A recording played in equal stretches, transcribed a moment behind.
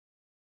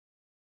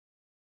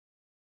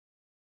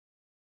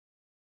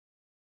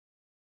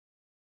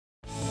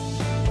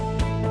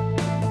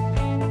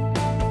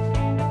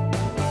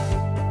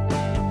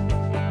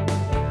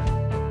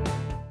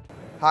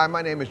Hi,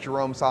 my name is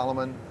Jerome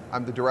Solomon.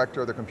 I'm the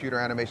director of the Computer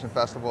Animation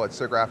Festival at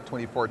SIGGRAPH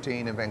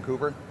 2014 in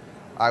Vancouver.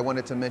 I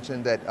wanted to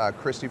mention that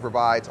Christie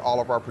provides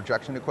all of our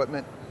projection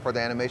equipment for the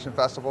Animation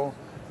Festival.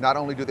 Not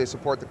only do they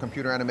support the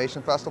Computer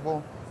Animation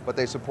Festival, but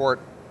they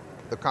support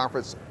the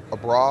conference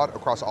abroad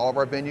across all of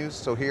our venues.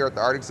 So here at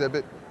the art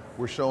exhibit,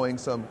 we're showing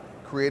some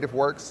creative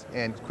works,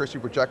 and Christie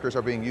projectors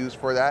are being used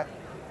for that.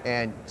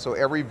 And so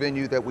every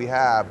venue that we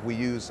have, we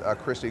use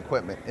Christie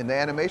equipment. In the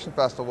Animation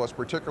Festival, it's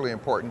particularly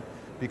important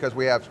because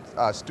we have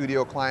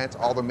studio clients,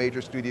 all the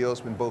major studios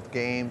in both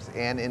games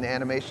and in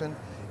animation,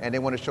 and they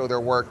want to show their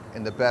work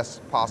in the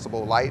best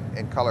possible light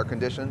and color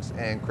conditions,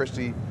 and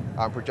Christie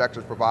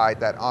projectors provide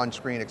that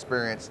on-screen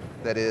experience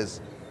that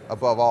is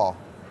above all.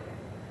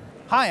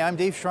 Hi, I'm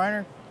Dave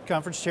Schreiner,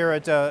 conference chair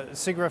at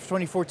SIGGRAPH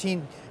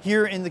 2014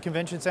 here in the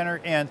Convention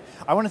Center, and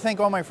I want to thank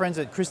all my friends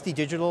at Christie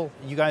Digital.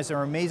 You guys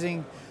are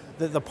amazing.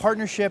 The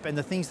partnership and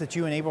the things that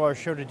you enable our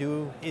show to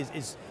do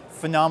is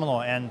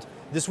phenomenal, and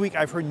this week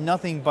I've heard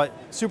nothing but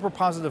super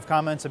positive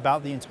comments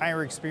about the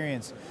entire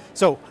experience.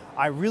 So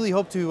I really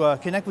hope to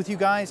connect with you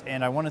guys,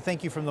 and I want to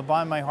thank you from the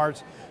bottom of my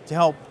heart to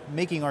help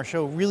making our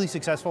show really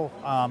successful.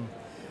 And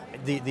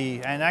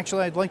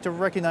actually I'd like to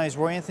recognize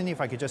Roy Anthony,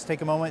 if I could just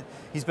take a moment.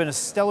 He's been a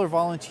stellar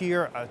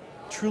volunteer, a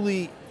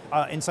truly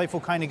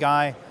insightful kind of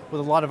guy with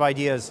a lot of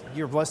ideas.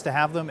 You're blessed to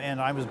have them, and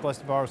I was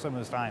blessed to borrow some of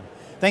his time.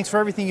 Thanks for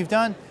everything you've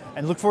done,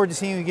 and look forward to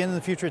seeing you again in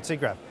the future at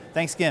SIGGRAPH.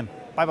 Thanks again.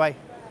 Bye-bye.